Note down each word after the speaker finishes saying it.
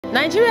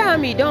Nigerian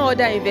Army don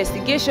order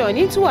investigation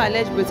into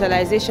alleged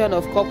brutalization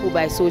of couple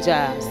by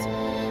soldiers.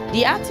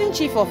 The acting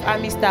chief of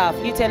Army Staff,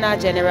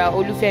 Lieutenant General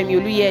Olufemi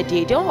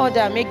Oluyede, don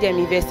order make dem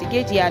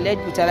investigate the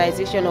alleged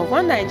brutalization of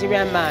one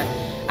Nigerian man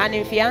and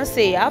im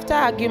fiancée after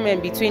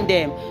argument between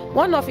them,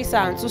 one officer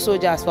and two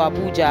soldiers for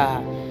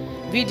Abuja.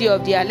 Video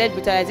of the alleged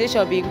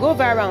brutalization bin go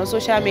viral on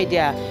social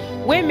media,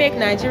 wey make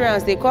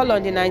Nigerians dey call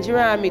on the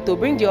Nigerian Army to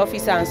bring the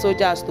officer and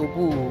soldiers to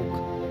book.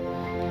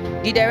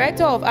 The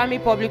Director of Army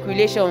Public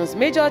Relations,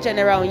 Major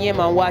General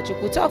Onyema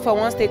Nwachukwu, talk for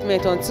one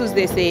statement on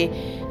Tuesday say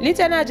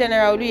Lieutenant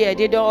General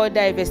Oluyede don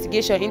order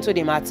investigation into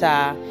the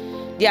matter.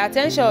 The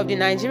attention of the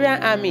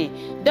Nigerian Army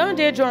don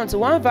dey drawn to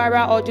one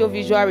viral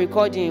audio-visual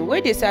recording wey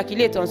dey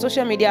circulate on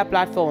social media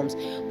platforms,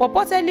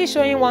 purportedly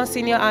showing one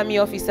senior army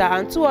officer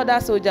and two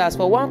other soldiers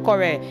for one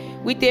quarrel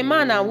with a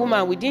man and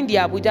woman within the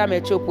Abuja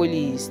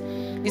metropolis.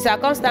 The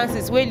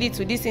circumstances wey lead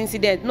to this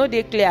incident no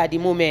dey clear at the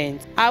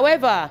moment.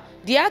 However,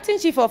 the acting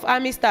chief of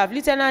Army Staff,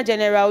 Lieutenant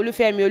General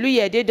Olufemi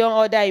Oluyede, don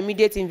order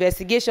immediate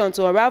investigation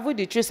to unravel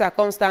the true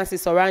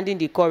circumstances surrounding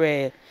the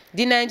quarrel.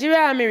 The Nigerian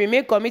Army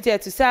remain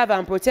committed to serve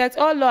and protect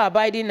all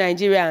law-abiding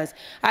Nigerians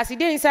as e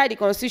dey inside the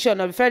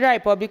Constitution of the Federal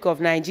Republic of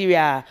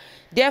Nigeria.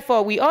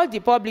 Therefore, we urge the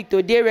public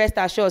to dey rest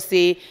assured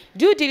say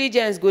due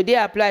diligence go dey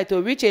applied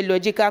to reach a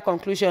logical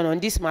conclusion on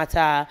this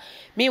matter.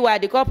 Meanwhile,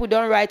 the couple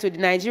don write to the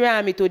Nigerian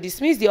Army to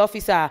dismiss the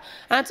officer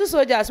and two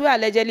soldiers who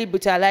allegedly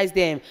brutalized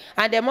them,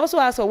 and dem also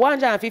ask for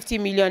 150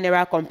 million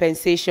naira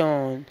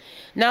compensation.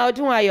 Now,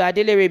 Odunwayo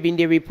Adelere bin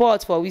dey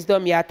report for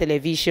Wisdom Yard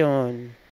Television.